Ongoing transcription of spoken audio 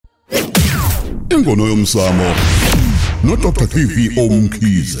Ingono Yomsamo noDr VVO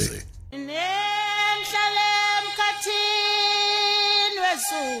Mkhize. Nenhlale emkhathini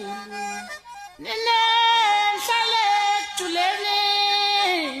wezulu. Nenhlale ejuleni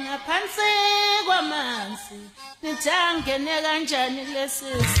ngaphansi kwamanzi. Nithangene kanjani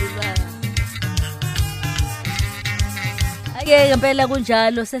lesizibani? Ake ngempela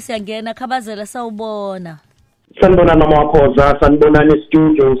kunjalo sesiyangena khabazela sawubona. Sanibona namakhoza, sanibonana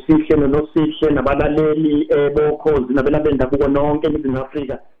e-studio sihle nosihle nabalaleli bokhozi nabelabenda kuko nonke eNingizimu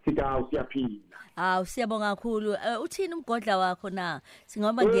Afrika sithi awu siyaphila. Siyabonga kakhulu. Uthini umgodla wakho na?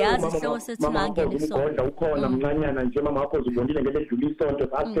 Singoba ngiyazi isihloko sethu ngangena isonto. Umgodla ukhona mncanyana nje mama wakho uzibonile ngeledlula isonto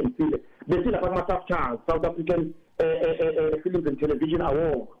sasipensile. Besilapha kuma-SAFTA, South African Films and Television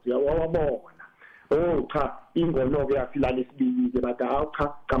Awards. Yawabona. Cha ingono-ke yafila lesibili-ke bathi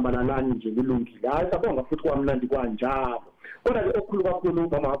cha kambalalani nje kulungile. Hayi sabonga futhi kwamnandi kwanjalo. Kodwa-ke okukhulu kakhulu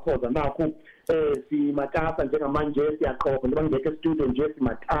mama wakhoza nakho simatasa njengamanje siyaqopha njengoba ngekho e-studio nje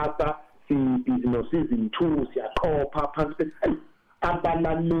simatasa sibhizi no-season 2 siyaqopha phansi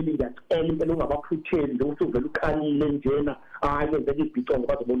abalaleli ngiyacela impela ungabaphutheli nje ukuthi uvele ukhalile njena kwenzeka ibhicongo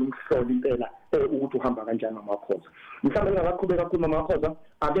bazobona umhlolo impela ukuthi uhamba kanjani amakhoza. Mhlawumbe ngingakaqhubeka kakhulu amakhoza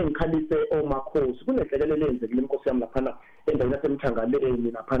ake ngikhalise omakhosi kunehlekelele lenzekile inkosi yami laphana endaweni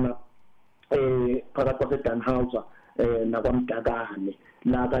yasemthangaleni laphana phakathi kwaseDanhauser nakwamdakane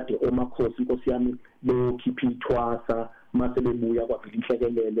la kade omakhosi inkosi yami bekhipha ithwasa mase bebuya kwavela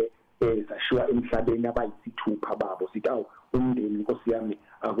inhlekelele zashiwa emhlabeni abayisithupha babo sithi awu umndeni inkosi yami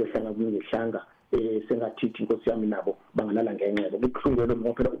akwehlanga kungehlanga sengathithi inkosi yami nabo bangalala ngenxeba kubuhlungelo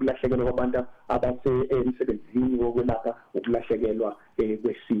ngoba phela ukulahlekelwa kwabantu abase emsebenzini wokwelapha ukulahlekelwa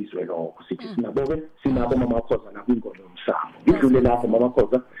kwesizwe lokho sithi sinabo mama wakhoza na kwingono yomsamo idlule lapho mama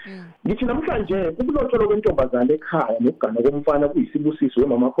wakhoza ngithi namhlanje ukulotsholwa kwentombazane ekhaya nokuganwa komfana kuyisibusiso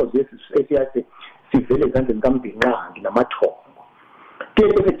wemama wakhoza esiyase sivele ezandleni kaMvelinqangi namathongo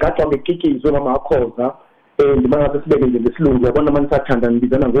kepha sekugcagcwe kukikizwe mama wakhoza ndimanga sibeke nje lesilungu yabona manje sathanda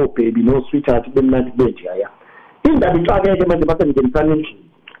nibizana ngobaby no sweetheart bemnandi benje yaya indaba ixakeke manje basengenisana endlini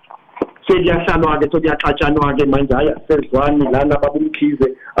seyiyahlalwa-ke sokuyaxatshanwa-ke manje hayi asezwani lana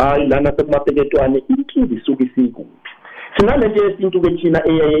babuMkhize hayi lana sekumapeketwane inkinga isuke isikuphi sinalento yesintu-ke thina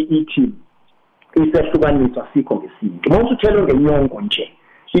eyaye ithi isehlukaniso asikho ngesintu manje uthelwe ngenyongo nje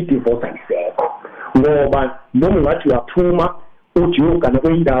i-divorce ayisekho ngoba noma ungathi uyaphuma uthi uyogana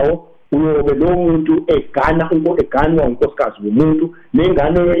kwindawo uyobe lo muntu eganwa unkosikazi womuntu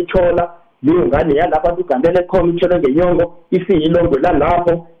lengane uyayithola leyo ngane yalapha uganele khona uthelwe ngenyongo isiyilongo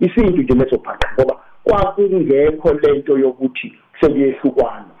lalapho isintu nje mesophaqa ngoba kwakungekho lento yokuthi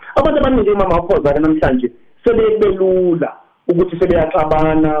sekuyehlukwana abantu abaningi mama wakhoza namhlanje sebebelula ukuthi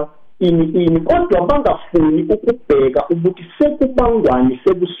sebeyaxabana ini kodwa bangafuni ukubheka ukuthi sekubangwani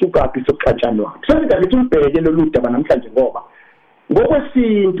sekusukaphi sokuxatshanwa sesikathi umbheke lolu daba namhlanje ngoba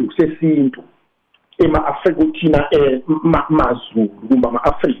ngokwesintu ema-Afrika uthina mazulu kumbe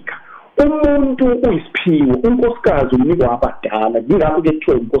ama-Afrika umuntu uyisiphiwo unkosikazi unikwa abadala ngingakho-ke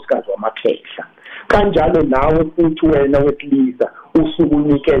kuthiwa unkosikazi wamakhehla kanjalo nawe futhi wena wesilisa usuke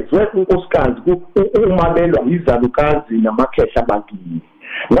unikezwe unkosikazi umabelwa izalukazi namakhehla bakini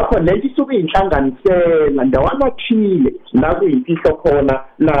ngakho lento isuke inhlanganisela ndawana thile la kuyimfihlo khona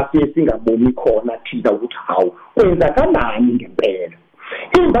la singaboni khona thina ukuthi hawu kwenzakalani ngempela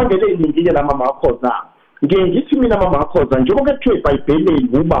imbangela eziningi-ke la mama wakhoza ngithi mina mama wakhoza njengoba kuthiwa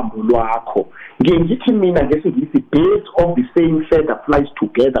eBhayibhelini ubambo lwakho ngithi mina ngesingisi birds of the same feather flies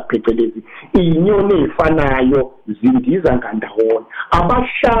together phecelezi inyoni efanayo zindiza ngandawonye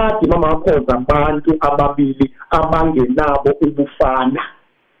abashadi mama wakhoza abantu ababili abangenabo ubufana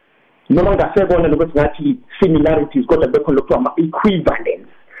noma ngasebona lokho singathi similarities kodwa bekhona lokho ama-equivalence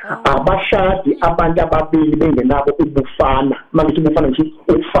abashadi abantu ababili bengenabo ubufana mangithi ubufana nje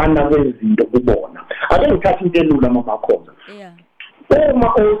ukufana kwezinto kubona ake ngithatha into elula mama wakhoza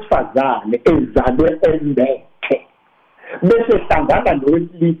uma owesifazane ezalwe embethe bese hlangana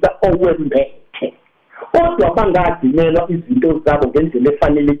nowesilisa owembethe kodwa bangagcinelwa izinto zabo ngendlela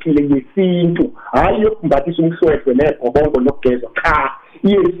efanelekile yesintu hayi yokumbathisa umhlwehlwe nebhobongo nokugezwa cha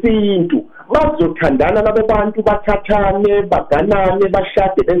yesintu bazothandana labo bantu bathathane baganane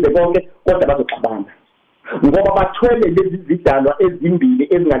bashade benze konke kodwa bazoxabana ngoba bathwele lezi zidalwa ezimbili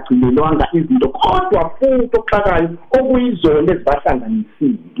ezingagcinelwanga izinto kodwa futhi oxakayo okuyizona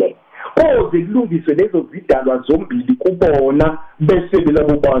ezibahlanganisile koze kulungiswe lezo zidalwa zombili kubona bese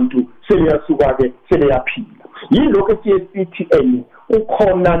labo bantu sebeyasuka-ke sebeyaphila yilokho siye sithi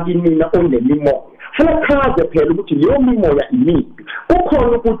ukhona kinina onemimoya Selachaze phela ukuthi leyo mimoya imibi.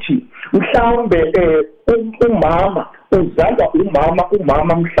 Kukhona ukuthi mhlawumbe umama uzalwa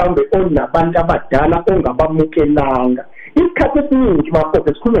umama mhlawumbe onabantu abadala ongabamukelanga. Isikhathi esiningi mafoko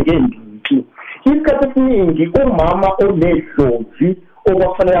sikhulume ngendiki. Isikhathi esiningi umama onedlozi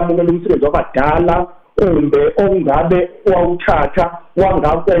okufanele amukele umsebenzi wabadala kumbe ongabe wawuthatha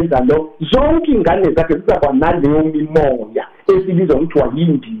wangakwenza lo, zonke ingane zakhe zizaba naleyo mimoya esibizwa ukuthi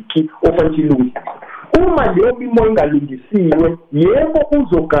yindiki ofanele. Uma leyo mimoya ingalungisiwe, yebo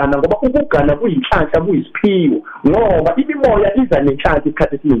uzogana, ngoba ukugana kuyinhlanhla kuyisiphiwo, ngoba imimoya iza nenhlanhla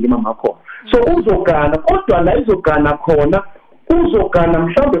isikhathi esiningi mamakho. So uzogana, kodwa la izogana khona uzogana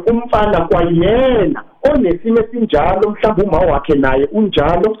mhlawumbe umfana kwayena onesimo esinjalo, mhlawumbe uma wakhe naye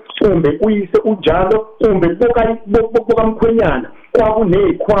unjalo, kumbe uyise unjalo, kumbe boka mkhwenyana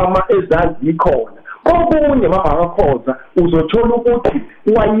kwakunezikhwama ezazikhona. Okunye mabakakhoza uzothola ukuthi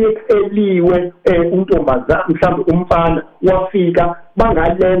wayekeliwe untombazana mhlawumbe umfana wafika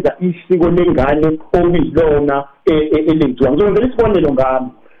bangalenza isiko lengane okuyilona elenziwa. Ngizongela isibonelo ngami.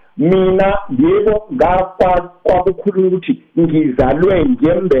 Mina yebo kwakukhulu ukuthi ngizalwe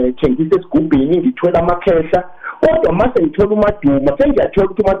ngembethe ngisesigubhini ngithwele amakhehla, kodwa mase ngithola umaduma sengiyathola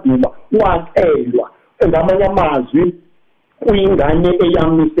ukuthi umaduma wacelwa, ngamanye amazwi kuyingane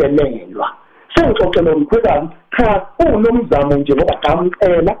eyamiselelwa. Sengixoxela umkhwekazi cha unomzamo nje ngoba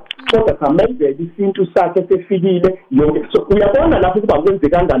kamcela, kodwa samenzela isintu sakhe sefikile yonke. So uyabona lapho kuba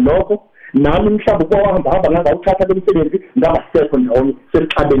kwenzeka ngalokho, nami mhlawumbe kwahamba ngazawuthatha lo msebenzi ngaba sekho ndawonye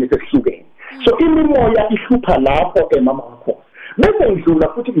sesixabene sesihlukene. So imimoya ihlupha lapho mama wakho. Bese ngidlula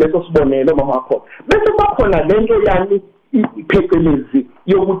futhi kuleso sibonelo mama wakho. Bese bakhona lento yani iphecelezi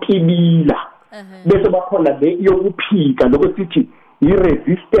yokukibila. Bese bakhona le yokuphika lokusithi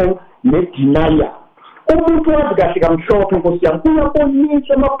i-resistance ne-denial. Umuntu wazi kahle kamhlophe Nkosi yami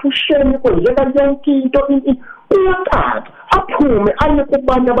uyabonisa emaphusheni kwenzeka yonke into uyacaca aphume aye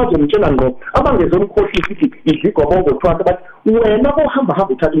kubantu abazomtshela ngqo abangezomkhohlisa ukuthi idligobongo twakhe bathi wena ohamba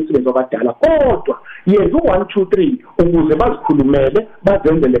uthatha umsebenzi wabadala, kodwa yenza 1 2 3 ukuze bazikhulumele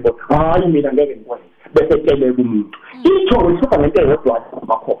bazenzele bona hayi mina ngeke ngikwenze bese teleka umuntu. Itho lihlupha ngento eyodwa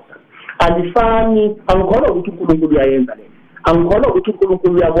bakhoza alifani. Angikholwa ukuthi uNkulunkulu uyayenza le, angikholwa ukuthi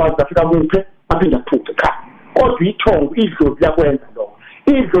uNkulunkulu uyakwazi afika kuphe aphinde aphuce cha, kodwa ithongo idlozi yakwenza lokho.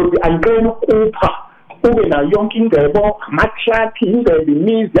 Idlozi aliqeni ukupha ube nayo yonke ingcebo, amatrathi, ingcebo,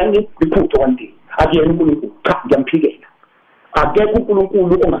 imizi yangiphuthe kwantini. Akuyena uNkulunkulu cha, ngiyamphikela. Akekho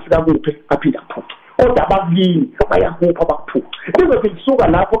uNkulunkulu ongafika kuphe aphinde aphuce, kodwa abakulini bayakupha bakuphuce. Lizothi lisuka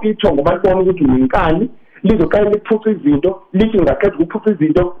lapho ithongo balibona ukuthi unenkani, lizoqala liphuthe izinto, lithi ngaqeda ukuphuca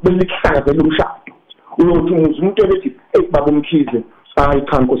izinto belihlangazela umshado. Uyothi umuntu ethi baba Mkhize hayi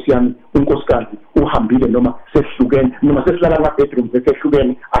cha Nkosi yami unkosikazi uhambile noma sehlukene noma sesilala ama-bedroom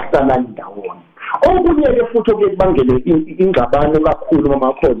sehlukene asalala ndawonye. Okunye-ke futhi okubangele ingxabano kakhulu mama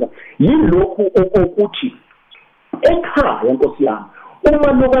wakhoza yilokhu ukuthi ekhaya Nkosi yami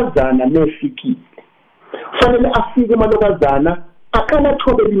umalokazana mefikile fanele afike umalokazana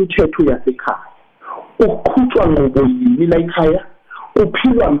akanathobela imithetho yasekhaya. Uqhutshwa ngoboyini la ekhaya,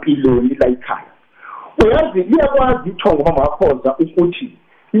 uphilwa mpilweni la ekhaya. Uyazi liyakwazi ithongo mama wakhoza ukuthi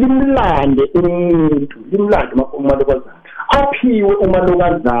limlande umuntu, limlande umalokazana aphiwe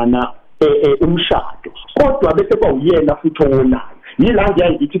umalokazana umshado, kodwa bese kwawuyena futhi owonayo. Yila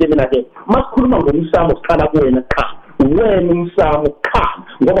ngiyangithi mina ke masikhuluma ngomsamo siqala kuwena cha, wena umsamo cha,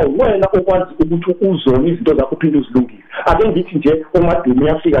 ngoba wena okwazi ukuthi uzone izinto zakho uphinde uzilungise. Ake ngithi nje umaduma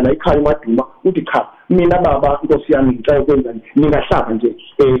uyafika la ekhaya umaduma uthi cha mina baba Nkosi yami ngicela ukwenza ningahlaba nje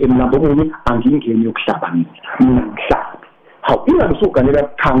emlambo munye angingeni yokuhlaba mina ngihlaba. Hawu ingabe usuganela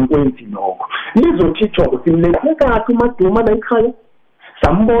khankwenzi lokho lizothi ithoko simlethe kathi umaduma la ekhaya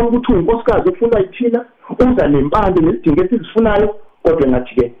sambona ukuthi unkosikazi ufuna yithina uza nempande nezidingo esizifunayo, kodwa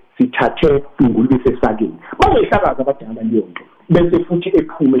ngathi ke sithathe ingulube sesakeni bazoyihlakaza abadala leyo nto bese futhi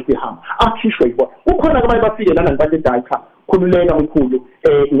ephume sehamba akhishwe yibona. Kukhona abanye bafike lana ngibathi cha khululeka mkhulu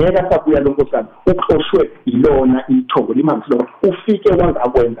ngeke sabuya lo nkosikazi uxoshwe ilona ithongo limanzi ufike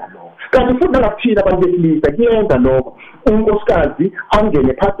wangakwenza lokho. Kanti futhi nalakuthina abantu besilisa kuyenza lokho unkosikazi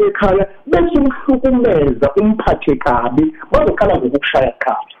angene phakathi ekhaya bese umhlukumeza umphathe kabi bazoqala ngokukushaya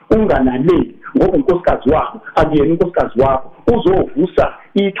cha unganaleli ngoba unkosikazi wakho akuyena unkosikazi wakho uzovusa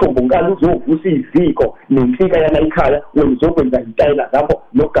ithongo ngalo uzovusa iziko nemfika yana ekhaya wena uzokwenza intayela zakho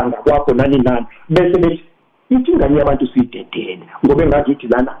noganga kwakho nani bese bethi inkinga yabantu siyidedele ngoba engazi ukuthi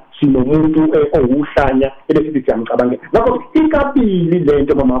lana sinomuntu owuhlanya elesithi siyamcabange. Ngakho ikabili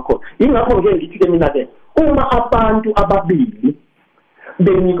lento mama wakho ingakho ngeke ngithi ke mina ke uma abantu ababili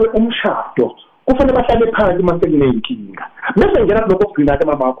benikwe umshado kufanele bahlale phansi mase kunenkinga bese ngena lokho kugcina ke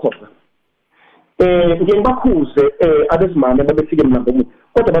mama wakho ngiyengibakhuze abesimame babefike mina ngomuntu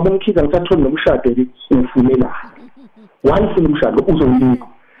kodwa baba Mkhize ngisatholi nomshado nje ngifunela wayifuna umshado uzowunika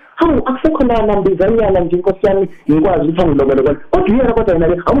hawu akusekho nambizanyana nje inkosi yami ngikwazi ukuthi angilobele kodwa uyena kodwa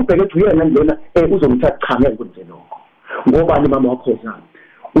yena awubheke ukuthi uyena lona uzomthatha cha ngeke kwenze lokho ngobani mama wakho zami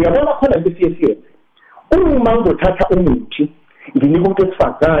uyabona khona lesiyesiyenze uma ngizothatha umuthi nginika umuntu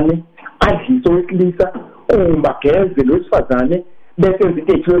esifazane adlise wesilisa uma geze lo sifazane bese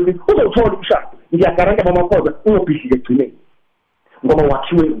izinto ezithiwe uzothola umshado ngiyagaranta mama Khoza uyobhidlika egcineni ngoba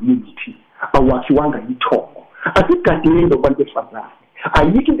wakhiwe umuthi awakhiwanga ithongo asigadeni lokwantu besifazane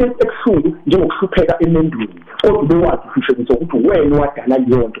ayikho into ekuhlungu njengokuhlupheka emendweni kodwa bewazi kusho ukuthi wena wadala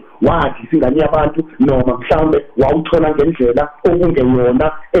leyo nto wathi singane yabantu noma mhlambe wawuthola ngendlela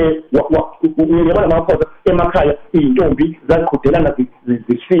okungeyona uyabona mama Khoza emakhaya intombi zaziqhudelana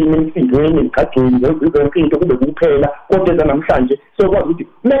zisine emsindweni emgcagcweni zonke into kube kuphela kodwa namhlanje sokwazi ukuthi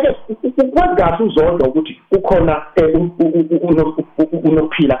meke ukwazi kahle uzodwa ukuthi ukhona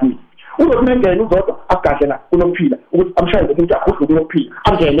unophila kimi uzomengena uzodwa agadlela unophila ukuthi amshayele umuntu akhohle unophila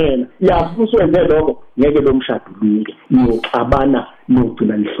angenela yazi usuwenze lokho ngeke lo mshado lunge niyocabana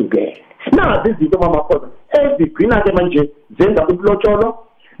nogcina lihlukene nazi izinto mama Khoza ezigcina ke manje zenza ukulotsholwa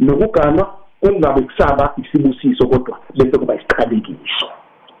nokuganwa kungabe kusaba isibusiso kodwa bese kuba isiqalekiso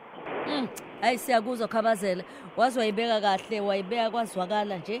hayi siyakuzwa khabazela wazi wayibeka kahle wayibeka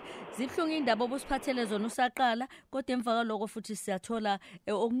kwazwakala nje zibhlungu indaba obusiphathele zona usaqala kodwa emva kwaloko futhi siyathola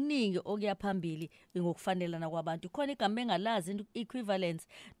okuningi okuyaphambili ngokufanelana kwabantu khona igama engalazi equivalence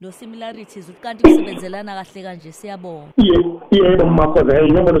no similarities kanti kusebenzelana kahle kanje siyabonga yebo mama Khoza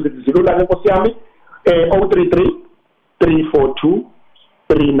inombolo zilula ke nkosi yami 033 342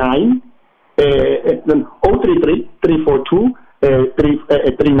 39 033 342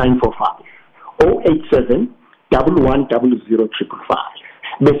 3945 087 1100 555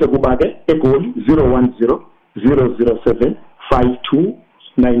 bese kuba ke egoli 010 007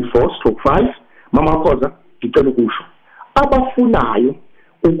 5294/5 mama Khoza ngicela ukusho abafunayo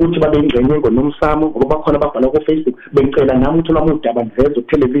ukuthi babe ingxenye Ingono Yomsamo ngoba bakhona ababhala ku Facebook bengicela nami ukuthi noma udaba nivezo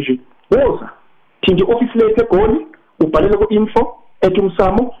television woza thinti office lethu egoli ubhalele ku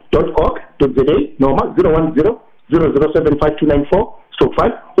info@umsamo.org.za noma 010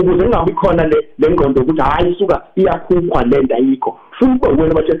 0075294/5 ukuze ngabe khona le ngqondo ukuthi hayi suka iyakhuqwa lenda ayikho futhi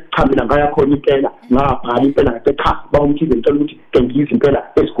wena bathi sichambela ngayakhona impela ngabhala impela ngathi cha bawumkhize ngicela ukuthi ke ngiyizi impela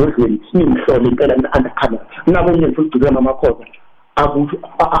esigodlweni nimhlole impela under camera ngabonye ngifuna ukudukela mama Khoza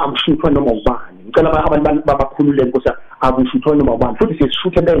akushuthwa noma ubani ngicela abantu babakhulule nkosi akushuthwa noma ubani futhi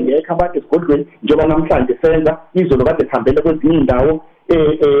sisishuthe bengekho abantu esigodlweni njengoba namhlanje senza izolo kade sihambele kwezinye indawo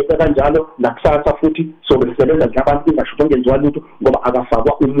kanjalo nakusasa futhi sobe sisebenza njengabantu ingashuthwa ngenziwa lutho ngoba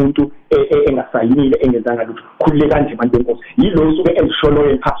akafakwa umuntu engasayinile engenzanga lutho khulile kanje manje inkosi yilo usuke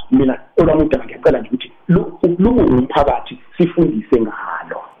ezisholoyo pha mina olamuntu ngiyacela nje ukuthi lubu umphakathi sifundise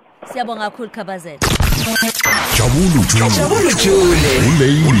ngalo siyabonga kakhulu khabazela Jabulu Jule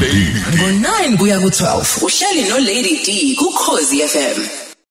ngo 9 kuya ku 12 uhleli no Lady D ku Ukhozi FM.